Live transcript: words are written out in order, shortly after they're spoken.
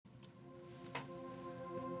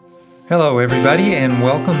Hello, everybody, and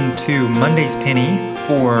welcome to Monday's Penny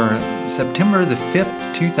for September the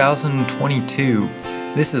 5th, 2022.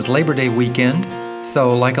 This is Labor Day weekend,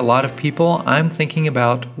 so like a lot of people, I'm thinking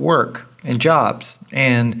about work and jobs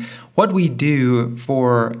and what we do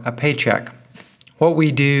for a paycheck, what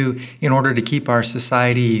we do in order to keep our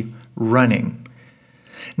society running.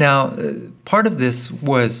 Now, part of this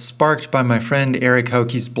was sparked by my friend Eric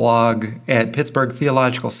Hoke's blog at Pittsburgh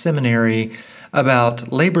Theological Seminary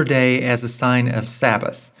about Labor Day as a sign of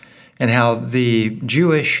Sabbath, and how the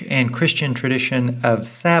Jewish and Christian tradition of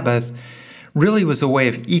Sabbath really was a way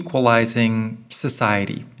of equalizing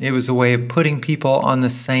society. It was a way of putting people on the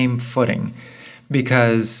same footing,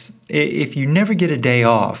 because if you never get a day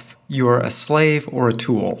off, you're a slave or a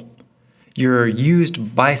tool. You're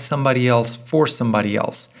used by somebody else for somebody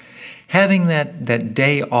else. Having that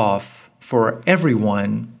day off for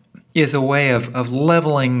everyone is a way of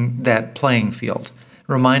leveling that playing field,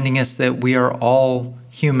 reminding us that we are all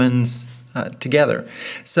humans together.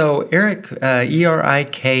 So Eric,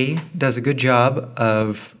 E-R-I-K, does a good job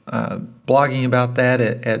of blogging about that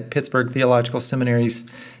at Pittsburgh Theological Seminary's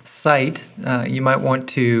site. You might want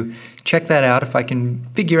to check that out. If I can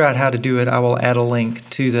figure out how to do it, I will add a link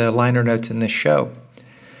to the liner notes in this show.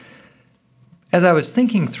 As I was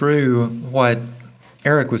thinking through what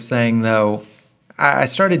Eric was saying, though, I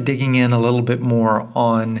started digging in a little bit more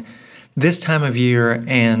on this time of year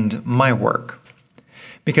and my work,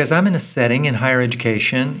 because I'm in a setting in higher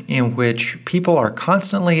education in which people are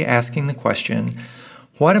constantly asking the question,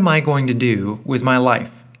 what am I going to do with my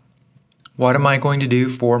life? What am I going to do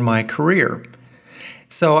for my career?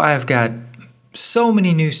 So I've got so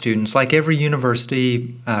many new students, like every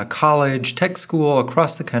university, college, tech school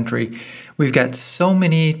across the country. We've got so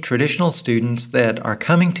many traditional students that are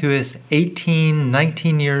coming to us 18,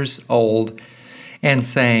 19 years old and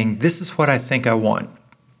saying, this is what I think I want.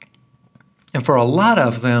 And for a lot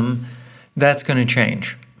of them, that's going to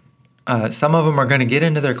change. Some of them are going to get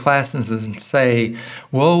into their classes and say,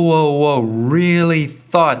 whoa, really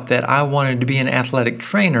thought that I wanted to be an athletic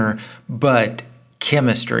trainer, but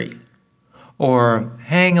chemistry. Or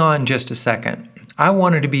hang on just a second, I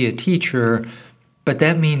wanted to be a teacher, but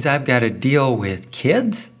that means I've got to deal with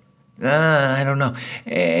kids? I don't know.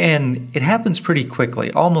 And it happens pretty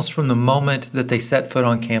quickly. Almost from the moment that they set foot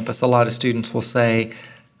on campus, a lot of students will say,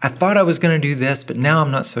 I thought I was going to do this, but now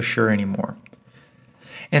I'm not so sure anymore.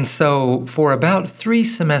 And so for about 3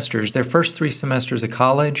 semesters, their first 3 semesters of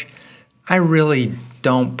college, I really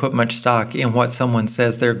don't put much stock in what someone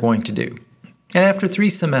says they're going to do. And after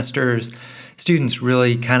 3 semesters, students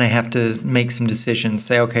really kind of have to make some decisions,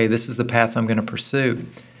 say, okay, this is the path I'm going to pursue.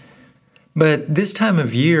 But this time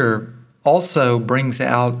of year also brings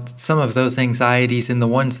out some of those anxieties in the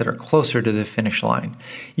ones that are closer to the finish line.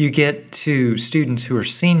 You get to students who are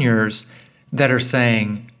seniors that are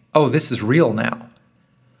saying, oh, this is real now.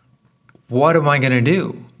 What am I going to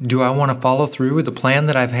do? Do I want to follow through with the plan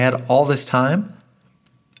that I've had all this time?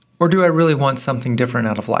 Or do I really want something different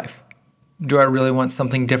out of life? Do I really want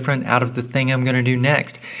something different out of the thing I'm going to do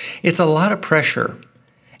next? It's a lot of pressure.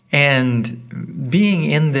 And being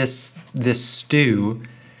in this stew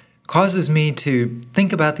causes me to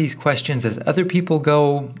think about these questions as other people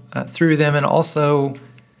go through them, and also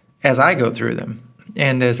as I go through them.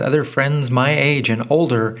 And as other friends my age and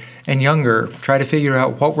older and younger try to figure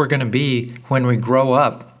out what we're going to be when we grow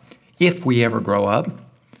up, if we ever grow up.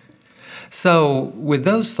 So with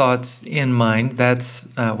those thoughts in mind, that's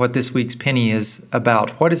what this week's penny is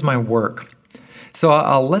about. What is my work? So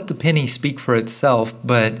I'll let the penny speak for itself,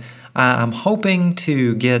 but I'm hoping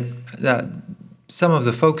to get some of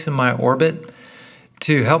the folks in my orbit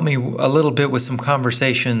to help me a little bit with some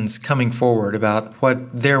conversations coming forward about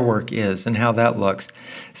what their work is and how that looks.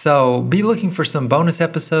 So be looking for some bonus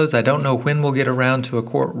episodes. I don't know when we'll get around to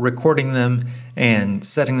recording them and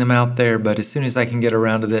setting them out there, but as soon as I can get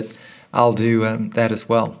around to it, I'll do that as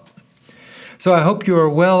well. So I hope you are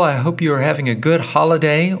well. I hope you are having a good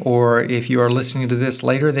holiday, or if you are listening to this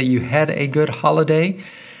later, that you had a good holiday,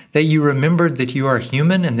 that you remembered that you are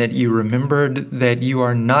human, and that you remembered that you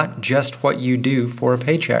are not just what you do for a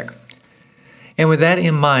paycheck. And with that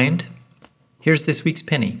in mind, here's this week's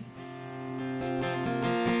penny.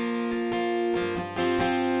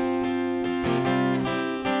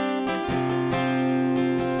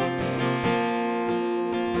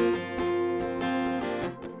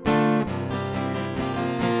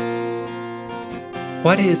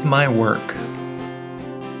 What is my work?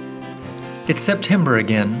 It's September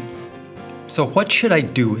again, so what should I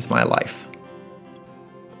do with my life?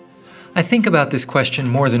 I think about this question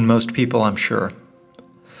more than most people, I'm sure.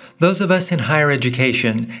 Those of us in higher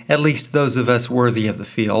education, at least those of us worthy of the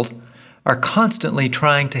field, are constantly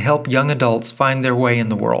trying to help young adults find their way in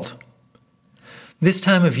the world. This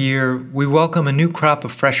time of year, we welcome a new crop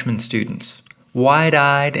of freshman students,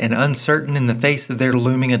 wide-eyed and uncertain in the face of their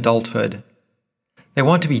looming adulthood. They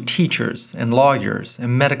want to be teachers and lawyers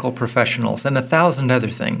and medical professionals and 1,000 other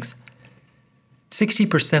things.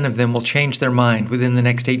 60% of them will change their mind within the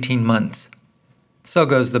next 18 months. So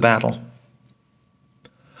goes the battle.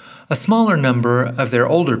 A smaller number of their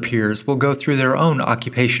older peers will go through their own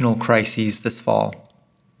occupational crises this fall.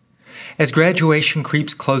 As graduation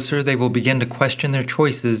creeps closer, they will begin to question their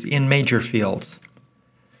choices in major fields.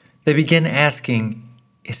 They begin asking,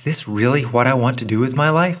 is this really what I want to do with my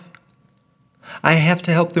life? I have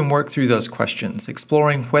to help them work through those questions,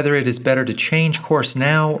 exploring whether it is better to change course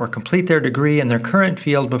now or complete their degree in their current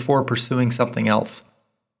field before pursuing something else.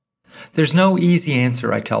 There's no easy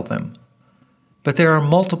answer, I tell them. But there are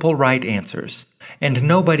multiple right answers, and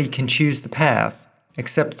nobody can choose the path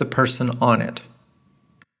except the person on it.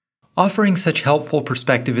 Offering such helpful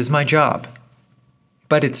perspective is my job,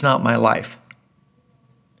 but it's not my life.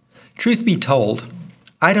 Truth be told,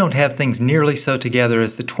 I don't have things nearly so together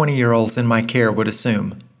as the 20-year-olds in my care would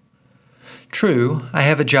assume. True, I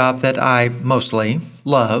have a job that I, mostly,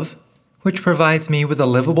 love, which provides me with a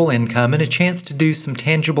livable income and a chance to do some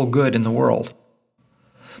tangible good in the world.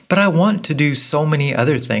 But I want to do so many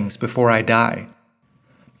other things before I die.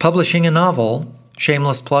 Publishing a novel,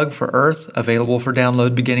 shameless plug for Earth, available for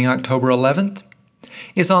download beginning October 11th,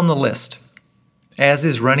 is on the list, as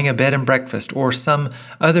is running a bed and breakfast or some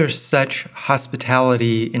other such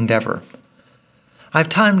hospitality endeavor. I've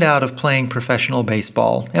timed out of playing professional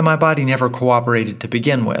baseball, and my body never cooperated to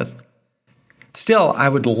begin with. Still, I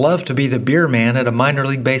would love to be the beer man at a minor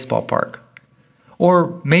league baseball park,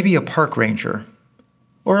 or maybe a park ranger,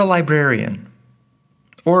 or a librarian,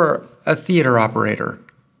 or a theater operator.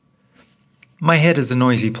 My head is a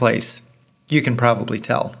noisy place. You can probably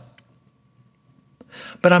tell.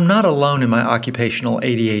 But I'm not alone in my occupational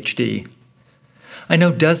ADHD. I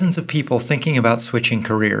know dozens of people thinking about switching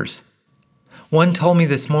careers. One told me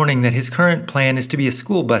this morning that his current plan is to be a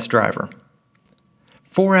school bus driver.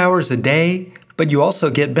 4 hours a day, but you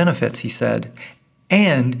also get benefits, he said.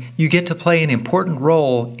 And you get to play an important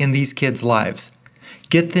role in these kids' lives.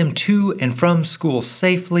 Get them to and from school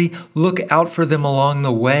safely, look out for them along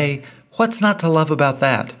the way. What's not to love about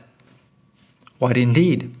that? What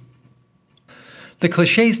indeed? The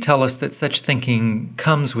cliches tell us that such thinking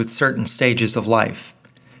comes with certain stages of life.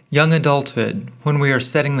 Young adulthood, when we are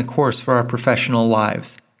setting the course for our professional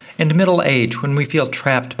lives, and middle age, when we feel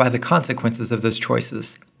trapped by the consequences of those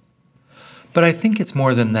choices. But I think it's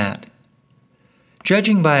more than that.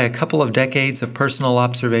 Judging by a couple of decades of personal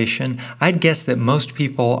observation, I'd guess that most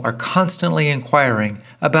people are constantly inquiring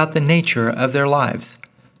about the nature of their lives.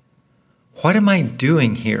 What am I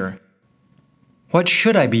doing here? What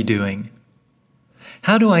should I be doing?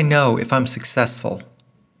 How do I know if I'm successful?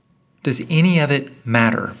 Does any of it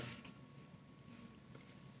matter?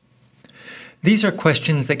 These are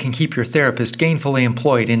questions that can keep your therapist gainfully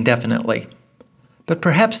employed indefinitely, but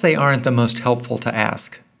perhaps they aren't the most helpful to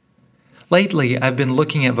ask. Lately, I've been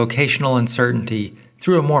looking at vocational uncertainty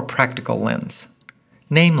through a more practical lens.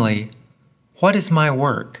 Namely, what is my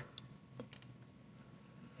work?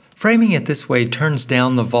 Framing it this way turns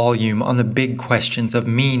down the volume on the big questions of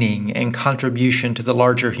meaning and contribution to the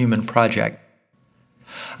larger human project.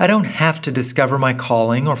 I don't have to discover my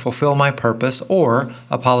calling or fulfill my purpose or,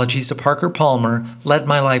 apologies to Parker Palmer, let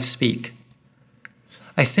my life speak.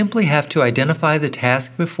 I simply have to identify the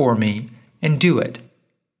task before me and do it.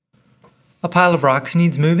 A pile of rocks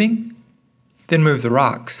needs moving? Then move the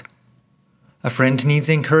rocks. A friend needs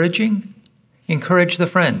encouraging? Encourage the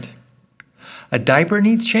friend. A diaper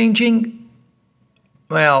needs changing?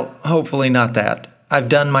 Well, hopefully not that. I've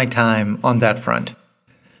done my time on that front.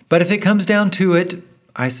 But if it comes down to it,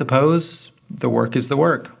 I suppose the work is the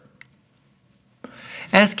work.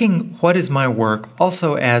 Asking what is my work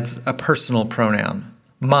also adds a personal pronoun,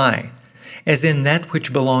 my, as in that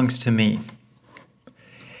which belongs to me.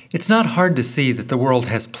 It's not hard to see that the world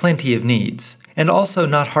has plenty of needs, and also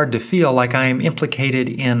not hard to feel like I am implicated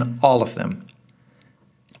in all of them.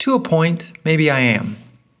 To a point, maybe I am.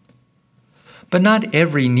 But not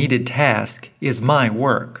every needed task is my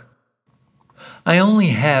work. I only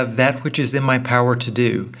have that which is in my power to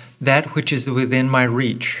do, that which is within my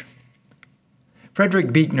reach.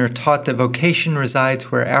 Frederick Buechner taught that vocation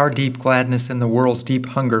resides where our deep gladness and the world's deep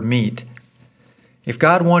hunger meet. If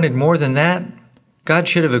God wanted more than that, God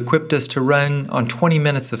should have equipped us to run on 20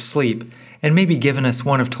 minutes of sleep and maybe given us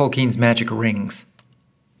one of Tolkien's magic rings.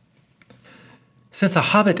 Since a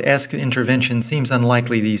Hobbit-esque intervention seems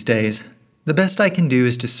unlikely these days, The best I can do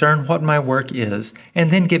is discern what my work is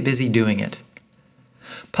and then get busy doing it.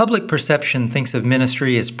 Public perception thinks of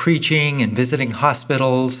ministry as preaching and visiting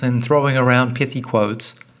hospitals and throwing around pithy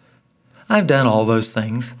quotes. I've done all those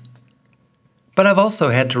things. But I've also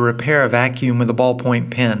had to repair a vacuum with a ballpoint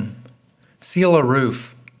pen, seal a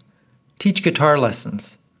roof, teach guitar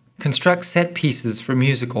lessons, construct set pieces for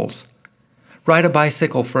musicals, ride a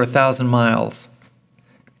bicycle for 1,000 miles,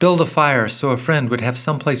 build a fire so a friend would have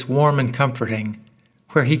someplace warm and comforting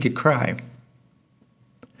where he could cry.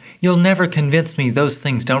 You'll never convince me those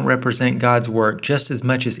things don't represent God's work just as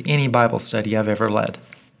much as any Bible study I've ever led.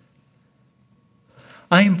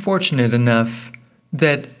 I am fortunate enough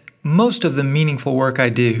that most of the meaningful work I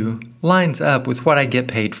do lines up with what I get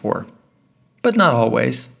paid for, but not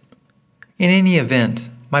always. In any event,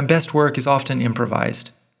 my best work is often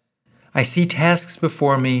improvised. I see tasks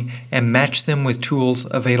before me and match them with tools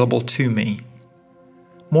available to me.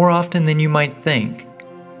 More often than you might think,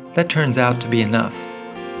 that turns out to be enough.